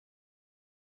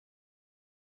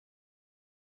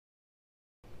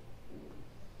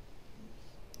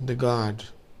The God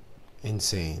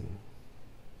Insane.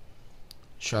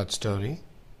 Short story,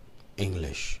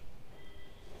 English.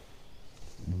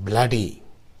 Bloody,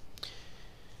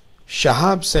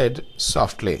 Shahab said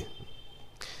softly,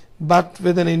 but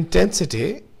with an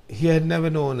intensity he had never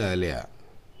known earlier.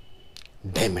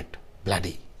 Damn it,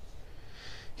 bloody.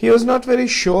 He was not very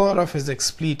sure of his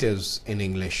expletives in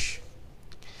English,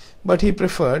 but he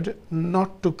preferred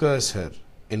not to curse her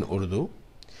in Urdu,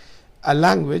 a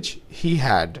language he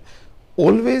had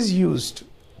always used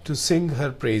to sing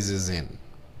her praises in.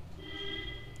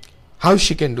 How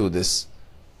she can do this?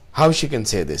 How she can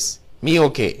say this? Me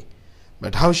okay,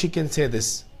 but how she can say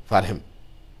this for him?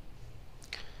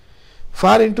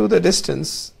 Far into the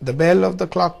distance, the bell of the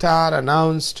clock tower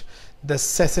announced the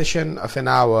cessation of an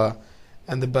hour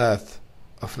and the birth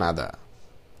of another.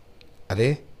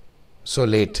 Arey, so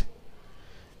late,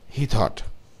 he thought.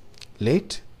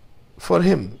 Late? For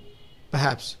him,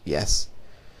 perhaps, yes.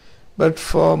 But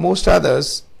for most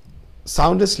others,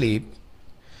 sound asleep,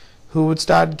 who would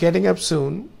start getting up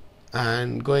soon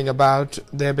and going about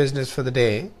their business for the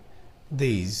day,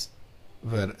 these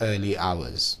were early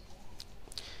hours.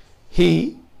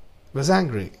 He was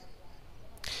angry,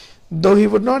 though he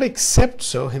would not accept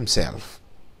so himself.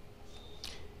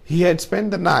 He had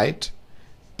spent the night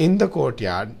in the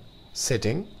courtyard,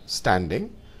 sitting,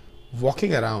 standing,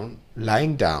 walking around,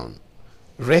 lying down,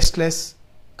 restless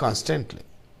constantly.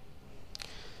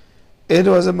 It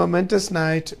was a momentous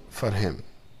night for him.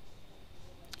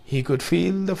 He could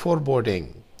feel the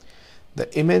foreboding,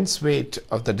 the immense weight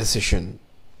of the decision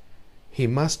he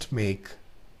must make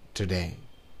today,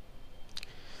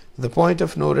 the point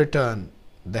of no return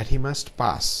that he must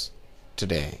pass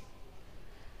today.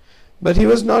 But he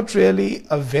was not really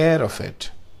aware of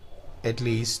it, at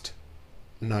least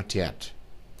not yet.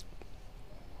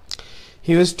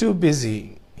 He was too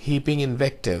busy heaping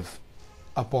invective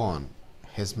upon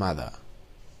his mother.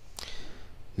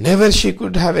 Never she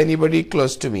could have anybody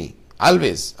close to me.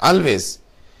 Always, always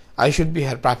I should be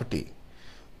her property,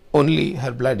 only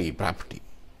her bloody property.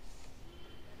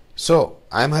 So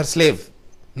I am her slave.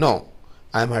 No,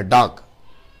 I am her dog.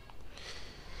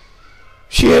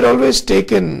 She had always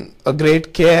taken a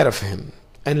great care of him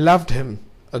and loved him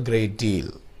a great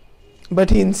deal. But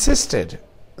he insisted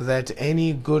that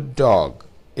any good dog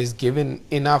is given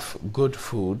enough good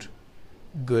food,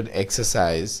 good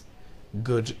exercise,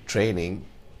 good training,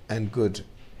 and good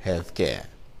health care.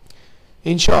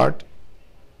 In short,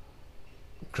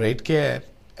 great care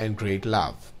and great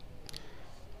love,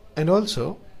 and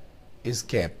also is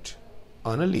kept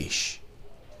on a leash.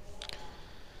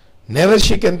 Never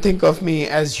she can think of me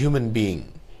as human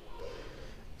being,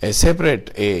 a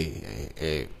separate,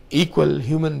 a equal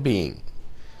human being.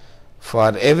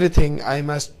 For everything I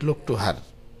must look to her.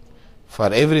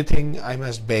 For everything I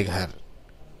must beg her.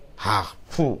 Ha,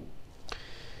 pooh.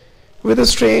 With a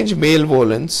strange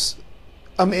malevolence,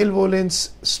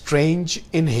 strange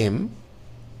in him,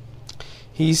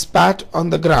 he spat on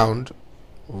the ground.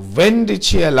 When did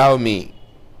she allow me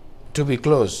to be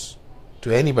close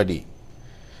to anybody?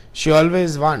 She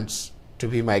always wants to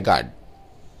be my God.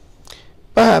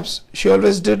 Perhaps she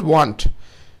always did want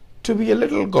to be a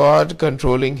little God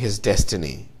controlling his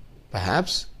destiny.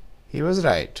 Perhaps he was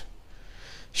right.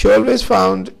 She always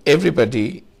found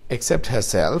everybody except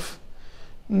herself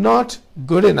not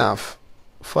good enough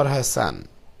for her son.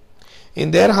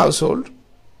 In their household,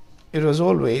 it was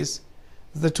always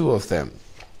the two of them.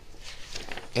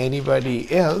 Anybody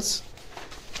else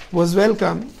was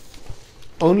welcome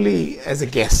only as a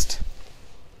guest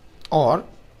or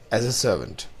as a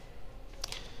servant.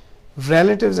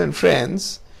 Relatives and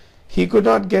friends he could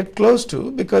not get close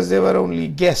to because they were only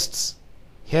guests,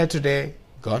 here today,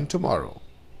 gone tomorrow.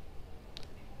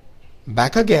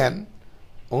 Back again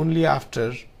only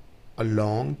after a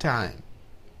long time.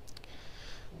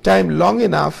 Time long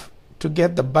enough to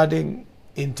get the budding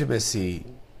intimacy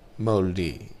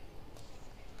moldy.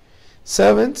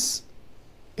 Servants,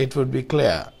 it would be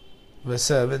clear, were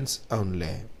servants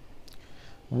only.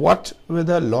 What with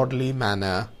a lordly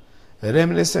manner,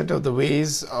 reminiscent of the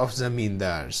ways of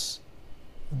zamindars,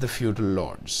 the feudal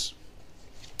lords.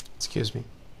 Excuse me.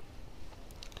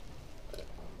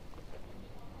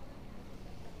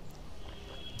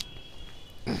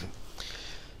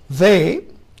 They,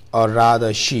 or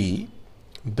rather she,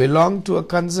 belonged to a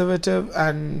conservative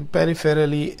and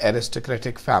peripherally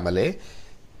aristocratic family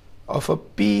of a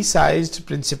pea-sized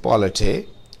principality,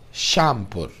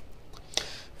 Shampur,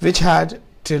 which had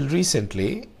till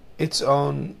recently its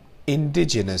own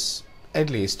indigenous, at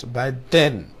least by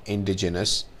then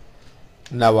indigenous,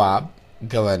 Nawab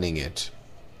governing it.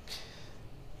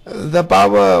 The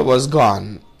power was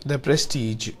gone the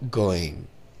prestige going,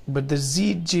 but the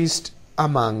zeitgeist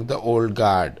among the old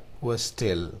guard was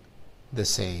still the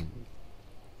same.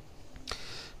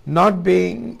 Not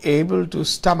being able to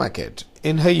stomach it,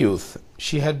 in her youth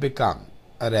she had become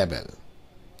a rebel.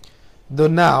 Though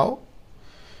now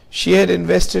she had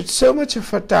invested so much of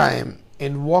her time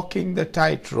in walking the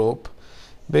tightrope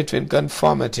between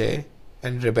conformity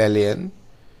and rebellion,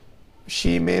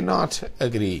 she may not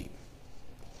agree.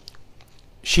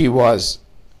 She was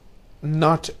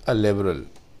not a liberal.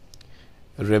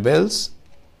 Rebels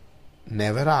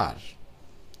never are.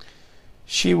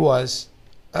 She was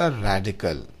a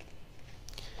radical.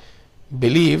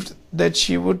 Believed that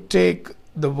she would take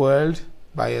the world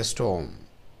by a storm.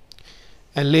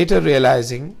 And later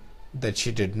realizing that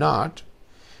she did not,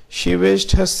 she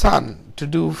wished her son to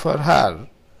do for her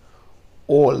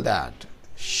all that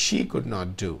she could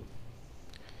not do.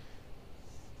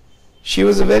 She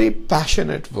was a very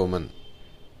passionate woman,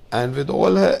 and with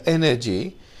all her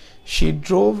energy, she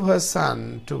drove her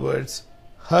son towards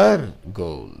her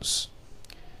goals.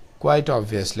 Quite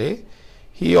obviously,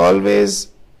 he always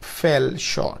fell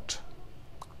short.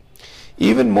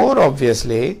 Even more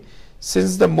obviously,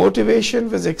 since the motivation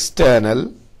was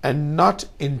external and not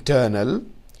internal,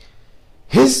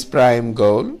 his prime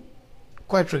goal,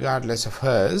 quite regardless of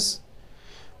hers,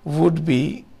 would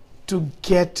be to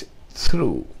get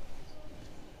through.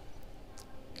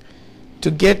 To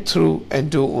get through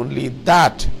and do only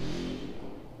that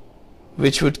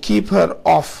which would keep her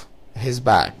off his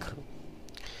back.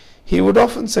 He would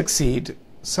often succeed,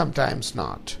 sometimes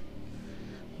not.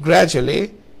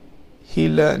 Gradually, he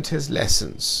learnt his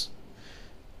lessons.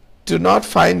 To not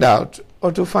find out,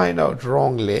 or to find out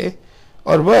wrongly,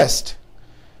 or worst,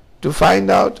 to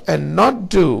find out and not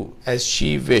do as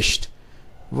she wished,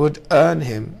 would earn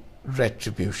him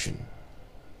retribution.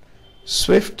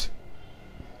 Swift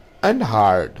and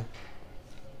hard.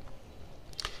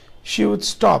 She would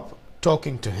stop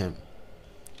talking to him.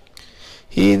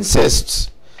 He insists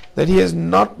that he has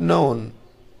not known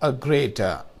a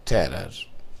greater terror.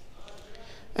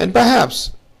 And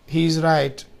perhaps he is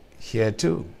right here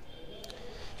too.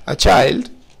 A child,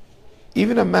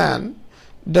 even a man,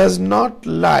 does not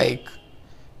like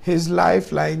his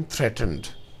lifeline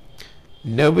threatened.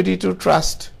 Nobody to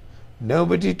trust,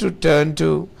 nobody to turn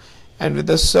to, and with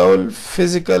the sole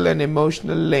physical and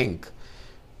emotional link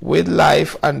with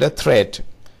life under threat,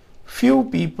 few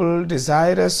people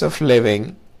desirous of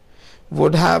living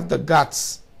would have the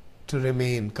guts to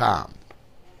remain calm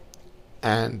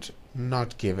and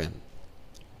not give in.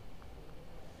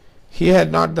 He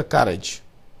had not the courage,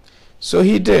 so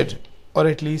he did, or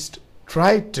at least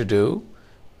tried to do,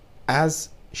 as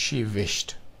she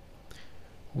wished.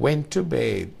 Went to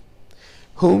bathe,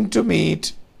 whom to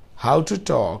meet, how to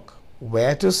talk,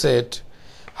 where to sit,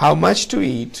 how much to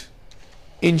eat,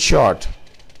 in short,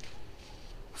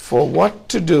 for what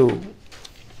to do,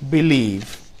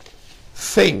 believe,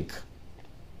 think,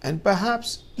 and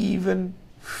perhaps even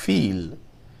feel,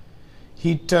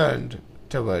 he turned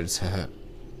towards her.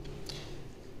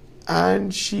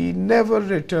 And she never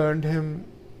returned him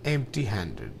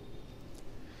empty-handed.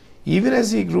 Even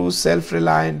as he grew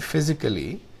self-reliant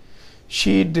physically,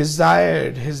 she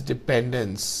desired his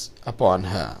dependence upon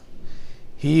her.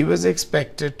 He was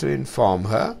expected to inform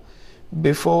her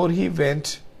before he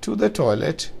went to the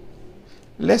toilet,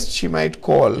 lest she might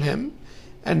call him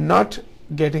and, not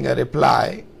getting a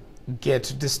reply,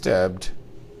 get disturbed.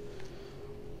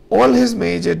 All his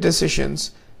major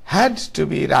decisions had to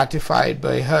be ratified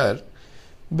by her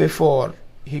before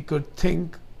he could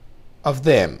think of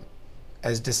them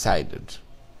as decided.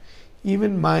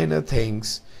 Even minor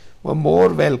things were more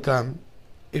welcome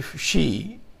if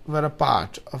she were a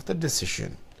part of the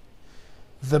decision.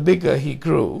 The bigger he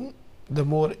grew, the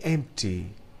more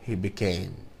empty he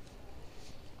became.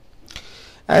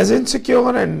 As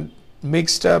insecure and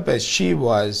mixed up as she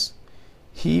was,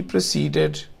 he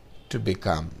proceeded to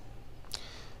become.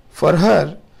 For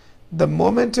her, the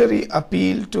momentary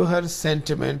appeal to her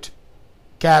sentiment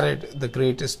carried the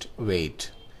greatest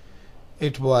weight.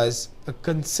 It was a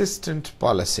consistent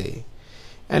policy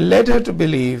and led her to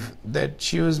believe that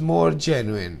she was more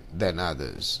genuine than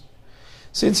others.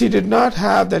 Since he did not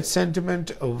have that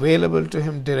sentiment available to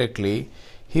him directly,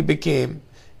 he became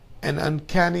an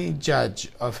uncanny judge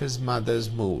of his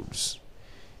mother's moods.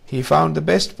 He found the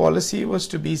best policy was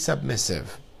to be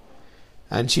submissive,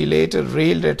 and she later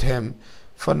railed at him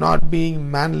for not being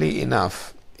manly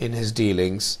enough in his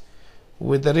dealings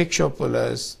with the rickshaw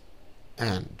pullers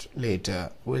and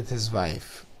later with his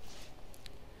wife.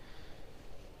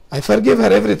 I forgive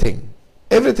her everything,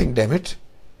 damn it.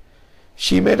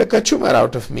 She made a kachumar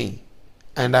out of me.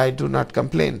 and I do not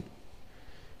complain.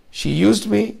 She used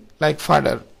me like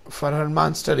fodder for her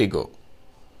monster ego.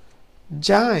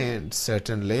 Giant,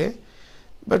 certainly,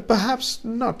 but perhaps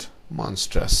not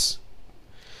monstrous,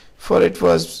 for it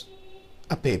was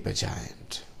a paper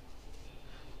giant.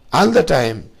 All the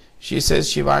time she says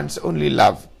she wants only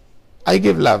love. I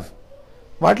give love.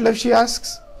 What love, she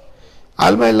asks?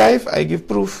 All my life I give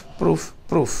proof, proof,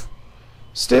 proof.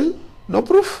 Still no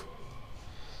proof.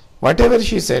 Whatever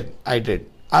she said, I did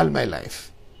all my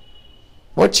life.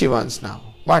 What she wants now?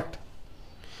 What?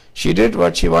 She did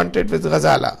what she wanted with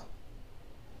Ghazala.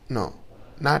 No,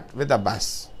 not with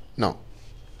Abbas. No.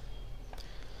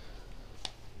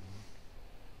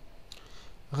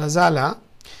 Ghazala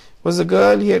was a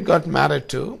girl he had got married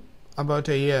to about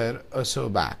a year or so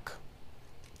back.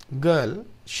 Girl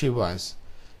she was,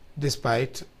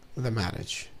 despite the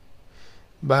marriage.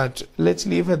 But let's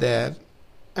leave her there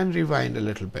and rewind a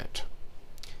little bit.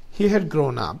 He had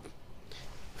grown up,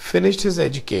 finished his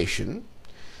education,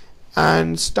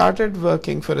 and started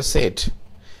working for a Seth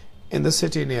in the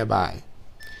city nearby.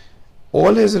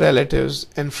 All his relatives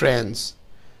and friends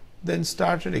then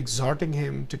started exhorting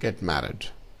him to get married,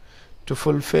 to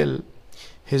fulfill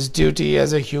his duty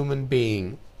as a human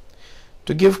being,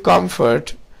 to give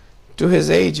comfort to his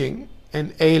aging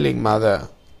and ailing mother,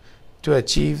 to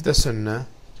achieve the sunnah,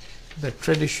 the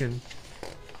tradition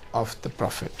of the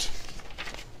Prophet.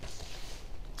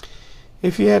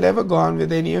 If he had ever gone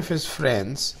with any of his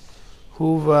friends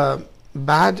who were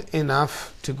bad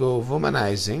enough to go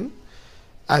womanizing,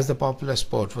 as the popular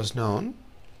sport was known,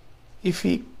 if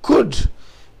he could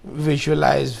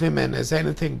visualize women as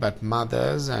anything but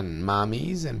mothers and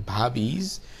mommies and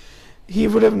bhabis, he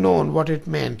would have known what it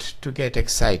meant to get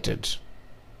excited,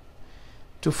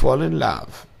 to fall in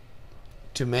love,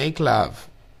 to make love,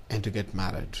 and to get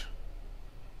married.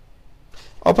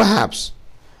 Or perhaps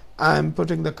I am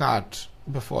putting the cart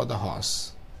before the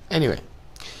horse. Anyway,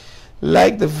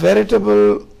 like the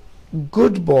veritable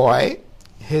good boy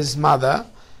his mother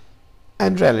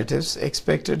and relatives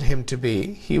expected him to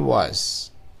be, he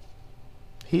was.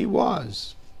 He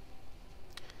was.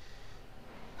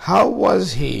 How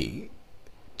was he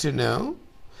to know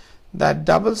that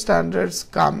double standards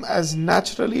come as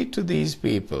naturally to these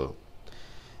people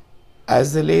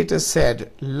as they later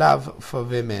said love for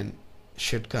women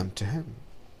should come to him?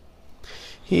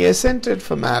 He assented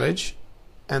for marriage,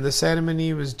 and the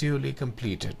ceremony was duly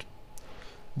completed.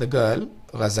 The girl,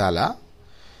 Ghazala,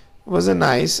 was a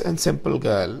nice and simple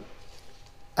girl,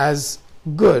 as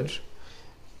good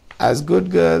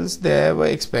girls there were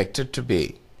expected to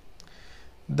be.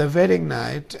 The wedding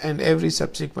night and every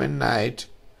subsequent night,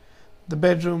 the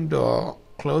bedroom door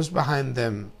closed behind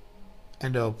them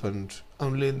and opened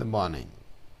only in the morning.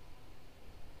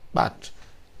 But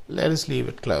let us leave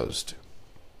it closed.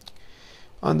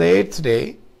 On the 8th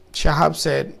day, Shahab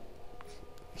said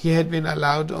he had been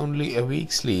allowed only a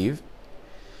week's leave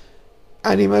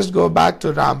and he must go back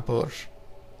to Rampur,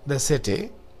 the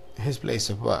city, his place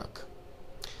of work.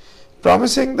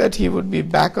 Promising that he would be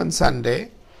back on Sunday,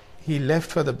 he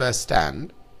left for the bus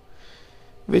stand,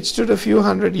 which stood a few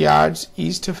hundred yards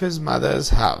east of his mother's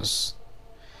house.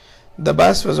 The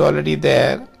bus was already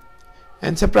there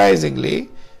and surprisingly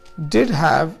did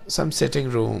have some sitting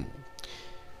room.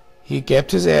 He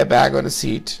kept his airbag on a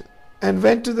seat and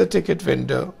went to the ticket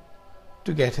window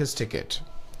to get his ticket.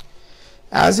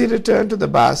 As he returned to the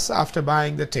bus after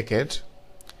buying the ticket,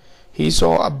 he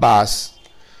saw Abbas,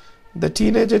 the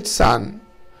teenaged son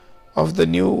of the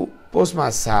new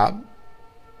postmaster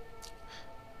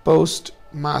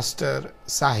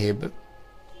sahib,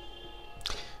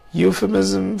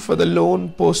 euphemism for the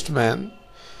lone postman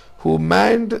who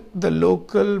manned the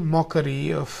local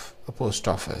mockery of a post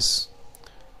office,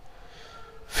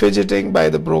 fidgeting by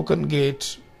the broken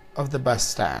gate of the bus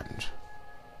stand.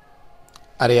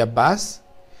 Are Abbas,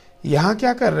 yahan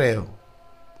kya kar rahe ho?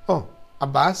 Oh,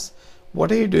 Abbas,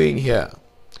 what are you doing here?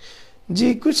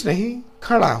 Ji, kuch nahi,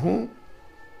 khada hoon.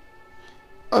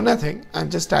 Oh, nothing, I'm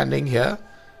just standing here.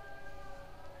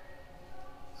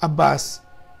 Abbas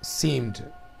seemed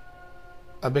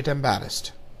a bit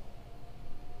embarrassed.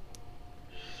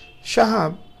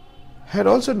 Shahab had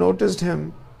also noticed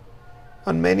him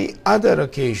on many other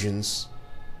occasions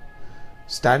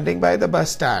standing by the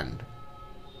bus stand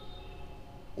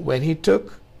when he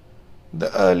took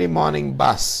the early morning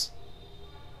bus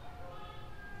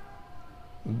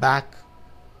back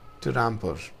to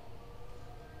Rampur.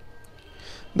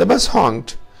 The bus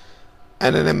honked,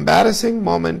 and an embarrassing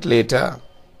moment later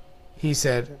he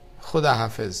said, Khuda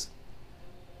Hafiz,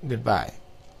 goodbye.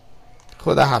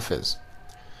 Khuda Hafiz.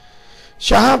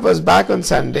 Shahab was back on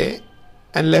Sunday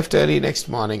and left early next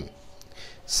morning.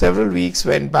 Several weeks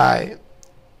went by,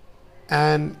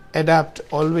 and adept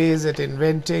always at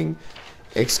inventing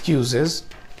excuses,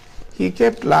 he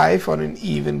kept life on an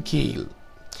even keel.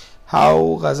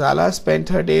 How Ghazala spent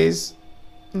her days,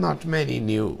 not many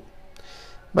knew.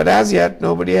 But as yet,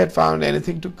 nobody had found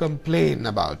anything to complain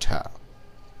about her.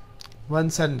 One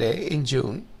Sunday in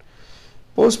June,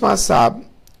 Postmaster Saab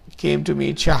came to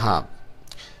meet Shahab.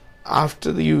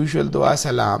 After the usual dua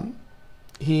salam,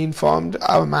 he informed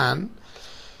our man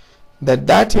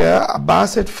that year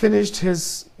Abbas had finished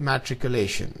his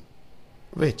matriculation,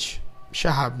 which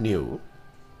Shahab knew.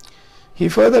 He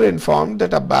further informed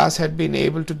that Abbas had been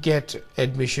able to get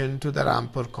admission to the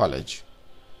Rampur College,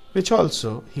 which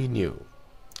also he knew.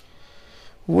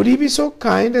 Would he be so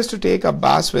kind as to take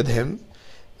Abbas with him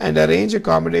and arrange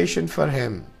accommodation for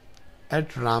him at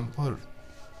Rampur?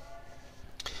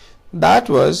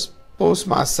 That was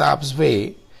Postmaster Saab's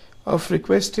way of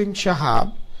requesting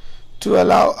Shahab to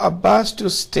allow Abbas to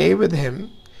stay with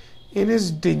him in his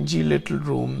dingy little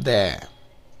room there.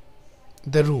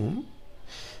 The room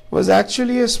was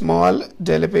actually a small,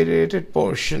 dilapidated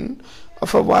portion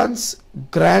of a once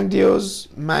grandiose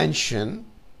mansion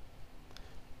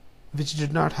which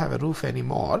did not have a roof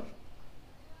anymore,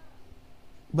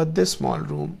 but this small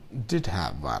room did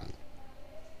have one.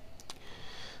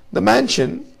 The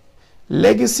mansion,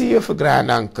 legacy of a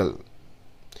granduncle,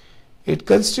 it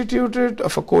constituted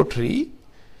of a coterie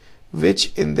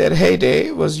which in their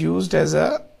heyday was used as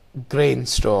a grain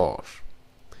store,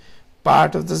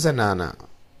 part of the zanana.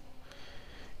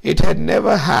 It had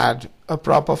never had a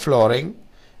proper flooring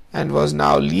and was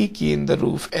now leaky in the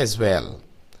roof as well.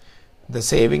 The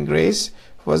saving grace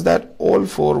was that all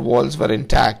four walls were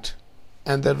intact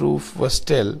and the roof was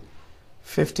still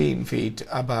 15 feet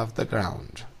above the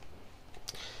ground.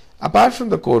 Apart from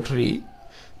the coterie,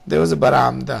 there was a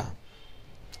baranda,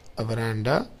 a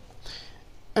veranda,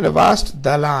 and a vast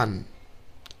dalan,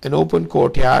 an open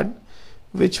courtyard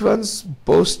which once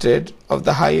boasted of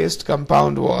the highest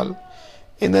compound wall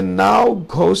in the now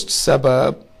ghost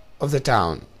suburb of the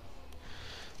town.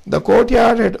 The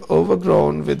courtyard had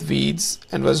overgrown with weeds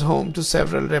and was home to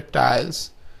several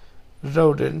reptiles,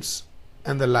 rodents,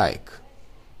 and the like.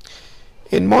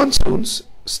 In monsoons,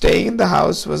 staying in the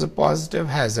house was a positive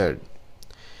hazard,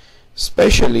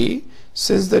 especially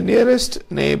since the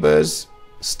nearest neighbors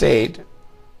stayed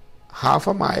half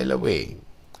a mile away.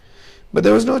 But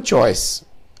there was no choice.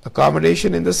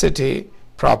 Accommodation in the city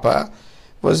proper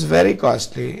was very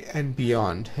costly and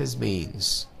beyond his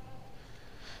means.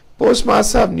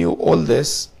 Postmaster Saab knew all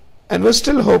this and was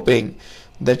still hoping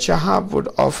that Shahab would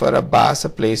offer Abbas a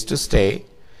place to stay,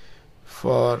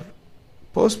 for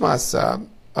Postmaster Saab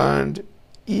earned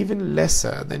even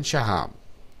lesser than Shahab.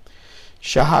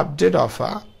 Shahab did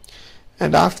offer,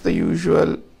 and after the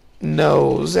usual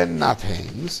no's and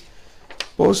nothings,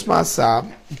 Postmaster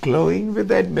Saab, glowing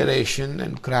with admiration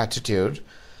and gratitude,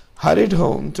 hurried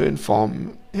home to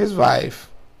inform his wife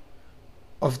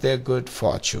of their good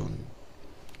fortune.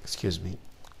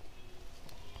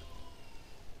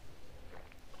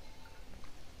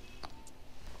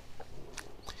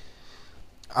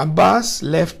 Abbas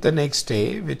left the next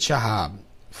day with Shahab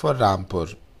for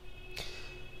Rampur.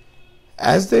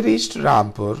 As they reached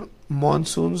Rampur,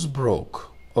 monsoons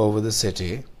broke over the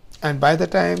city, and by the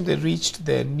time they reached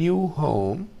their new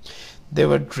home, they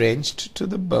were drenched to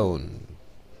the bone.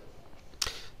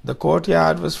 The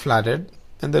courtyard was flooded,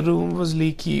 and the room was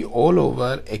leaky all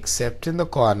over except in the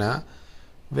corner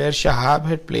where Shahab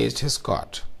had placed his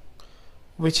cot,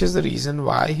 which is the reason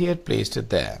why he had placed it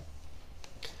there.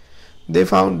 They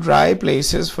found dry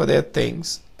places for their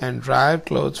things and drier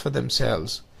clothes for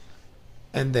themselves,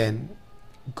 and then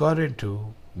got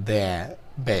into their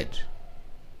bed.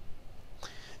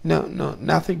 No,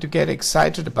 nothing to get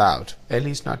excited about, at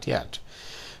least not yet.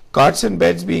 Cots and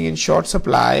beds being in short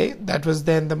supply, that was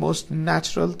then the most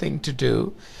natural thing to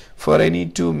do for any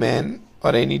two men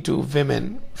or any two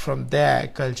women from their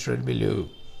cultural milieu.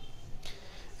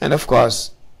 And of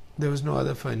course, there was no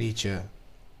other furniture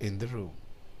in the room.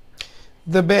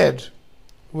 The bed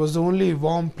was the only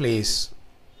warm place,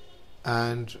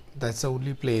 and that's the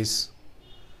only place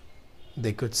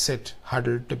they could sit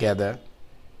huddled together,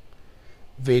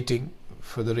 waiting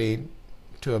for the rain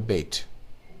to abate.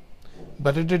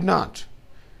 But it did not.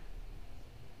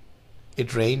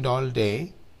 It rained all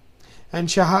day, and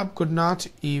Shahab could not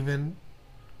even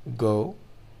go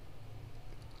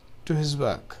to his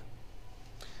work.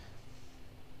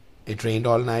 It rained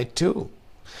all night too,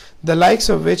 the likes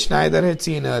of which neither had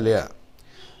seen earlier.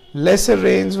 Lesser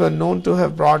rains were known to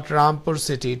have brought Rampur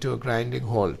city to a grinding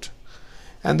halt,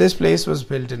 and this place was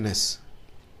wilderness.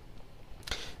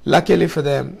 Luckily for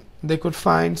them, they could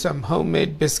find some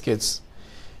homemade biscuits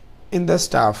in the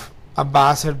stuff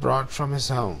Abbas had brought from his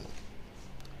home.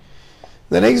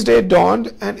 The next day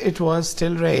dawned and it was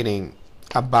still raining.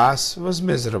 Abbas was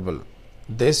miserable.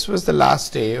 This was the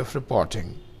last day of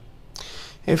reporting.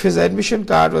 If his admission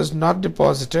card was not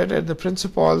deposited at the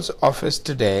principal's office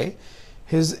today,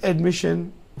 his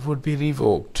admission would be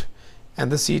revoked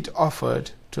and the seat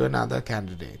offered to another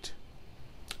candidate.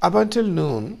 Up until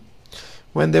noon,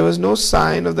 when there was no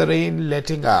sign of the rain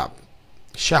letting up,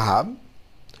 Shahab,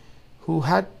 who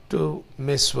had to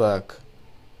miss work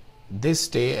this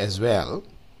day as well,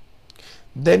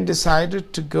 then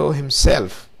decided to go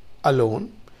himself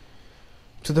alone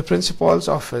to the principal's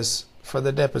office for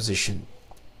the deposition.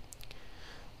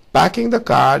 Packing the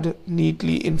card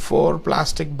neatly in 4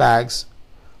 plastic bags,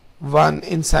 one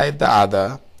inside the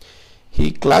other,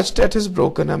 he clutched at his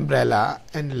broken umbrella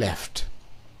and left.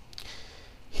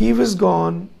 He was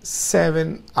gone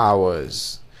 7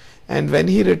 hours, and when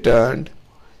he returned,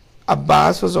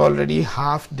 Abbas was already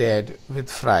half dead with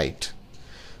fright.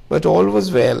 But all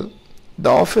was well. The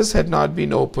office had not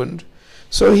been opened,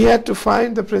 so he had to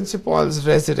find the principal's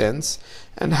residence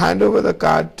and hand over the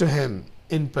card to him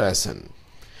in person.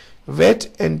 Wet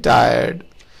and tired,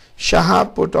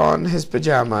 Shahab put on his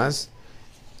pajamas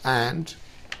and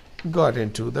got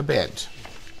into the bed.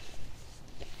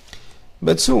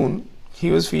 But soon he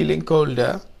was feeling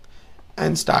colder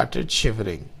and started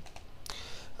shivering.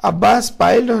 Abbas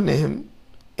piled on him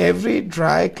every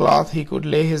dry cloth he could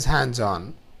lay his hands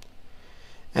on,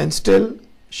 and still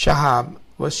Shahab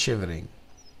was shivering.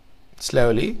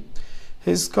 Slowly,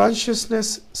 his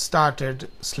consciousness started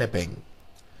slipping.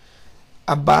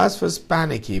 Abbas was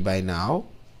panicky by now.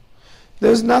 There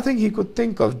was nothing he could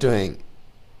think of doing.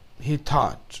 He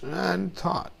thought and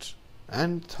thought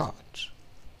and thought,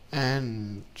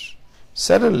 and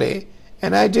suddenly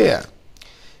an idea.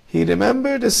 He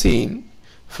remembered a scene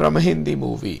from a Hindi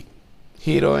movie.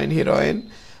 Hero and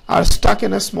heroine are stuck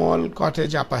in a small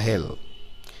cottage up a hill,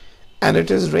 and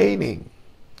it is raining.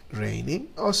 Raining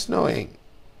or snowing?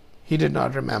 He did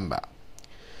not remember.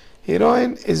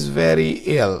 Heroine is very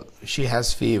ill. She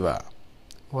has fever.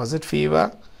 Was it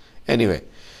fever? Anyway,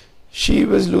 she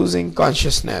was losing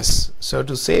consciousness. So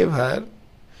to save her,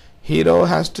 hero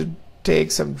has to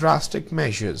take some drastic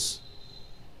measures.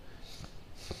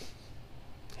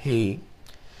 He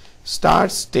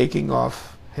starts taking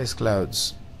off his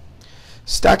clothes.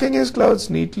 Stacking his clothes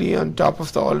neatly on top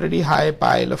of the already high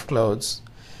pile of clothes,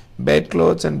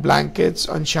 bedclothes and blankets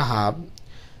on Shahab,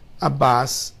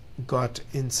 Abbas got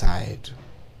inside.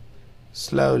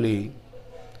 Slowly,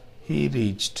 he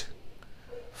reached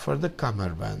for the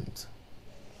kamarband.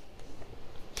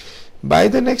 By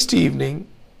the next evening,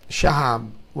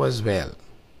 Shahab was well.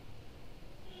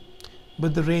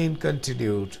 But the rain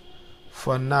continued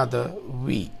for another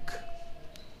week.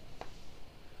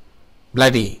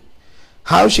 Bloody!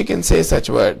 How she can say such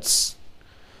words?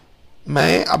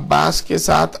 मैं अब्बास के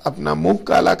साथ अपना मुंह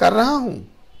काला कर रहा हूं.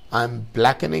 I'm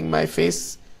blackening my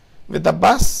face with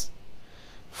Abbas.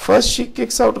 First she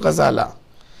kicks out Ghazala.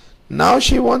 Now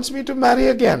she wants me to marry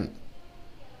again.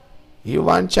 You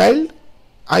want child?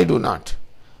 I do not.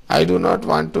 I do not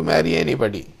want to marry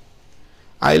anybody.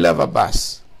 I love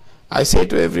Abbas. I say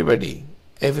to everybody,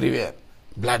 everywhere,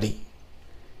 bloody.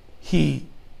 He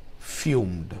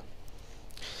fumed.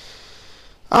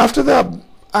 After the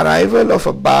arrival of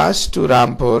Abbas to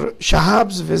Rampur,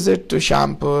 Shahab's visit to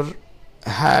Shampur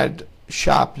had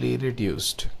sharply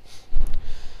reduced.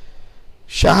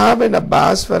 Shahab and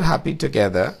Abbas were happy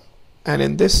together, and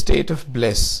in this state of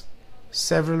bliss,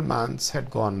 several months had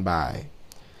gone by.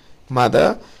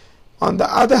 Mother, on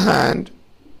the other hand,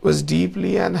 was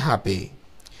deeply unhappy.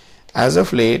 As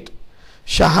of late,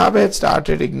 Shahab had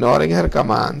started ignoring her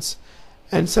commands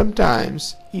and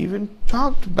sometimes even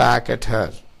talked back at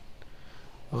her.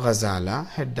 Ghazala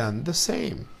had done the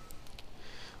same.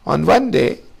 On one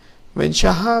day, when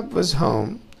Shahab was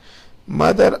home,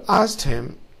 mother asked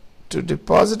him to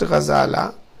deposit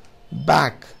Ghazala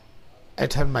back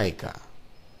at her Maika,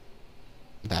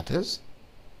 that is,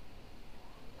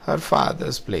 her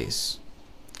father's place.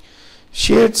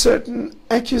 She had certain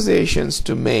accusations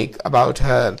to make about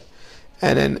her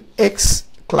and an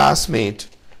ex-classmate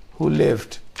who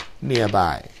lived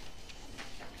nearby.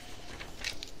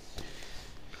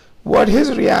 What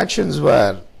his reactions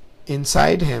were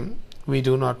inside him, we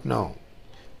do not know,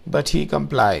 but he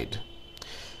complied.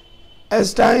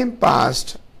 As time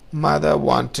passed, mother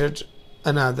wanted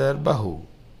another bahu,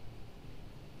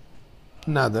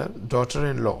 another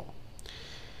daughter-in-law,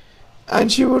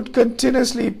 and she would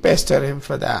continuously pester him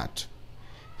for that.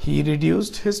 He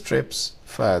reduced his trips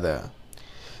further.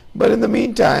 But in the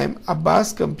meantime,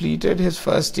 Abbas completed his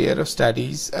first year of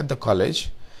studies at the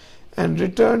college and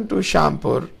returned to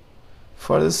Shampur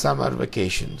for the summer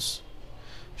vacations.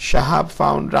 Shahab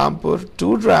found Rampur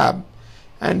too drab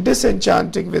and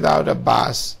disenchanting without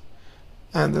Abbas,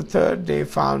 and the third day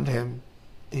found him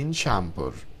in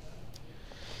Shampur.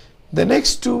 The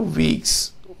next 2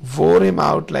 weeks wore him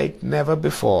out like never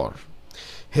before.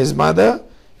 His mother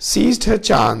seized her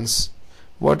chance.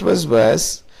 What was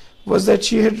worse was that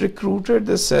she had recruited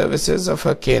the services of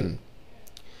her kin.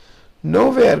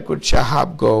 Nowhere could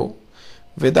Shahab go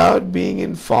without being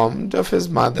informed of his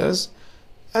mother's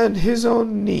and his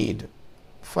own need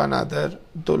for another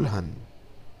dulhan,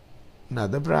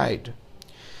 another bride.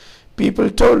 People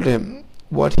told him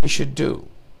what he should do.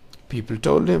 People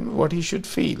told him what he should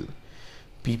feel.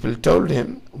 People told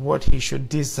him what he should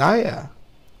desire.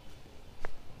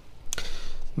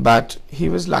 But he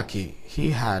was lucky.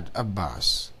 He had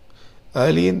Abbas.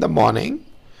 Early in the morning,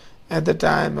 at the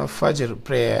time of Fajr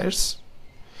prayers,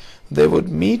 they would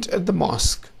meet at the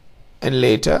mosque and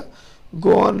later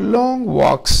go on long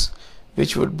walks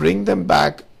which would bring them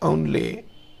back only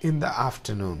in the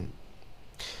afternoon.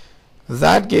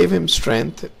 That gave him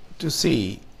strength to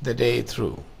see the day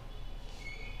through.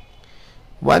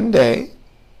 One day,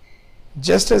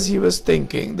 just as he was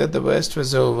thinking that the worst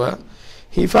was over,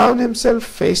 he found himself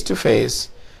face to face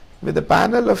with a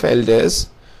panel of elders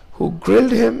who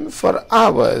grilled him for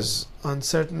hours on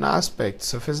certain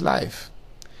aspects of his life.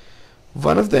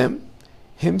 One of them,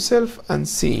 himself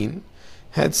unseen,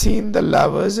 had seen the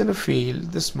lovers in a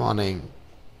field this morning,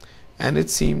 and it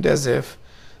seemed as if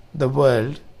the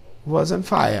world was on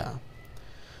fire.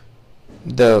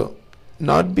 Though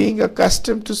not being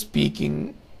accustomed to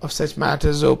speaking of such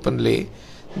matters openly,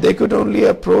 they could only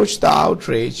approach the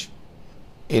outrage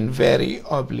in very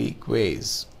oblique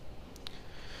ways.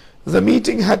 The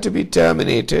meeting had to be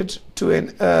terminated to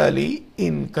an early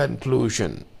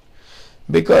inconclusion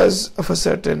because of a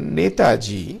certain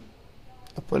Netaji,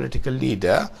 a political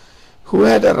leader, who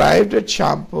had arrived at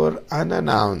Shampur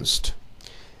unannounced,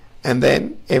 and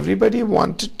then everybody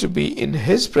wanted to be in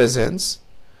his presence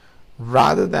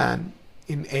rather than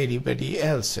in anybody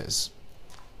else's.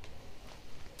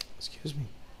 Excuse me.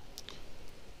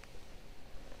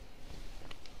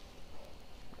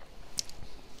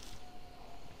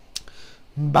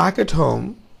 Back at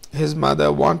home, his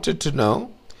mother wanted to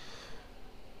know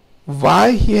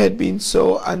why he had been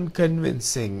so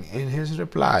unconvincing in his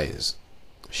replies.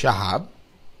 Shahab,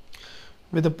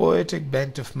 with a poetic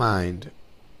bent of mind,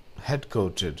 had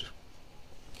quoted,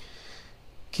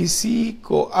 "किसी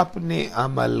को अपने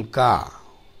अमल का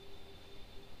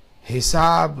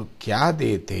हिसाब क्या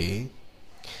देते,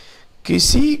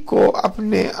 किसी को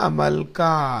अपने अमल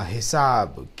का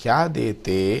हिसाब क्या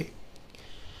देते,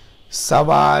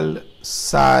 सवाल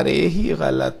सारे ही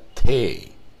गलत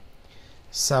थे,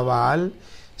 सवाल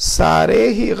सारे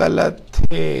ही गलत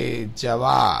थे,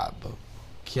 जवाब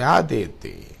क्या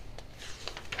देते."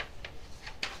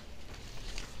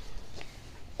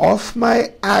 Of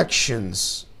my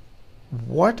actions,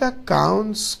 what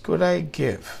accounts could I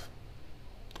give?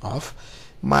 Of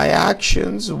my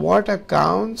actions, what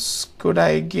accounts could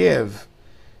I give?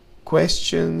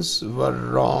 Questions were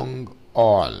wrong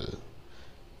all.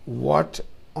 What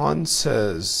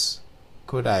answers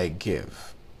could I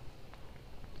give?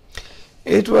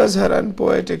 It was her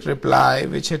unpoetic reply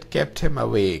which had kept him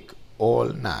awake all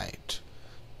night.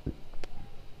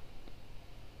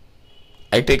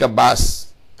 I take a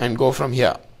bus and go from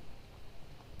here.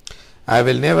 I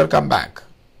will never come back.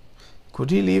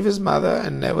 Could he leave his mother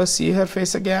and never see her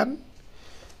face again?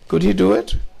 Could he do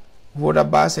it? Would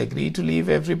Abbas agree to leave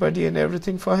everybody and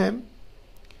everything for him?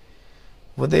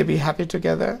 Would they be happy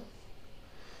together?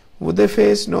 Would they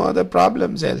face no other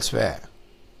problems elsewhere?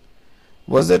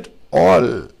 Was that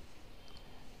all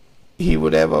he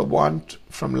would ever want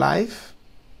from life?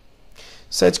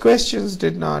 Such questions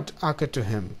did not occur to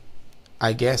him.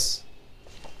 I guess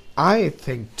I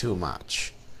think too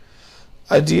much.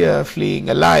 A deer fleeing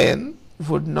a lion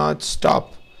would not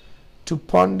stop to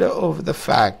ponder over the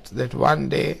fact that one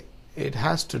day it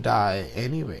has to die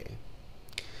anyway.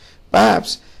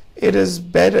 Perhaps it is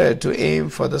better to aim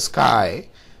for the sky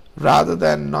rather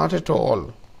than not at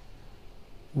all.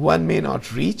 One may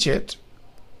not reach it,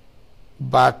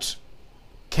 but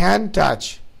can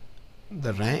touch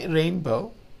the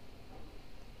rainbow,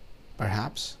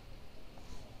 perhaps.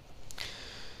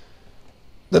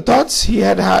 The thoughts he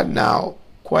had had now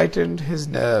quietened his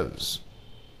nerves.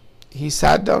 He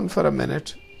sat down for a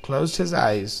minute, closed his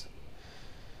eyes.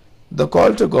 The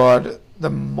call to God, the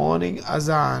morning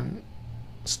azan,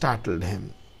 startled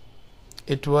him.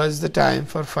 It was the time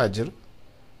for Fajr,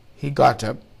 He got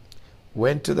up,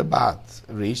 went to the bath,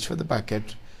 reached for the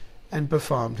bucket, and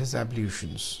performed his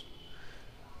ablutions.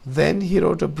 Then he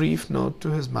wrote a brief note to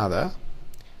his mother.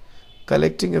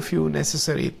 Collecting a few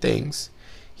necessary things,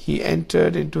 he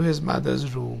entered into his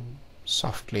mother's room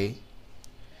softly.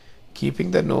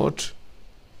 Keeping the note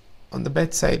on the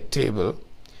bedside table,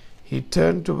 he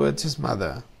turned towards his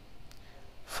mother.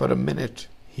 For a minute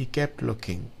he kept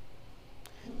looking,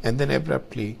 and then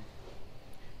abruptly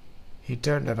he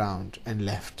turned around and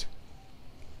left.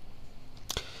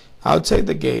 Outside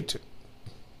the gate,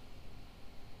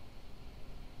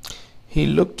 he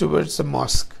looked towards the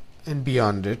mosque, and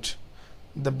beyond it,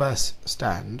 the bus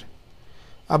stand.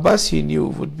 A bus he knew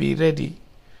would be ready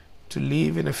to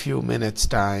leave in a few minutes'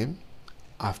 time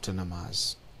after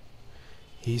namaz.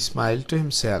 He smiled to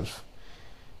himself,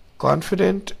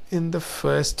 confident in the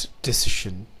first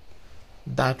decision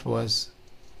that was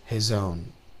his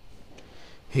own.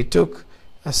 He took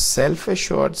a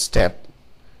self-assured step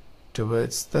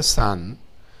towards the sun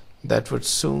that would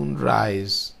soon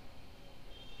rise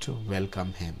to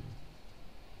welcome him.